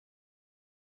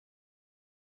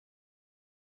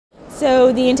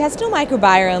So the intestinal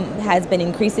microbiome has been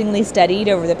increasingly studied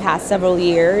over the past several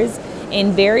years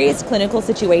in various clinical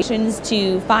situations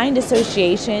to find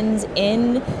associations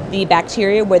in the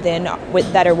bacteria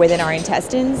that are within our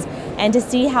intestines and to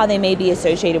see how they may be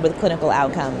associated with clinical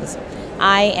outcomes.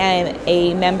 I am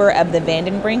a member of the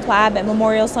Vandenbrink lab at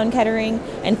Memorial Sloan Kettering,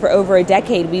 and for over a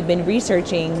decade we've been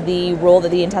researching the role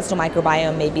that the intestinal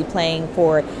microbiome may be playing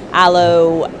for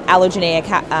allogeneic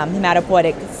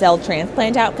hematopoietic cell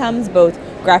transplant outcomes, both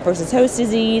graft versus host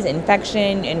disease,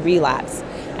 infection, and relapse.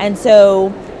 And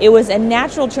so it was a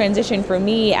natural transition for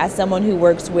me as someone who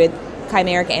works with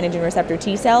chimeric antigen receptor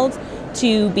T cells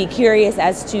to be curious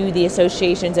as to the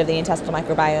associations of the intestinal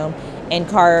microbiome and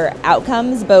CAR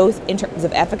outcomes, both in terms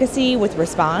of efficacy with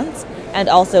response and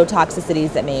also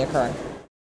toxicities that may occur.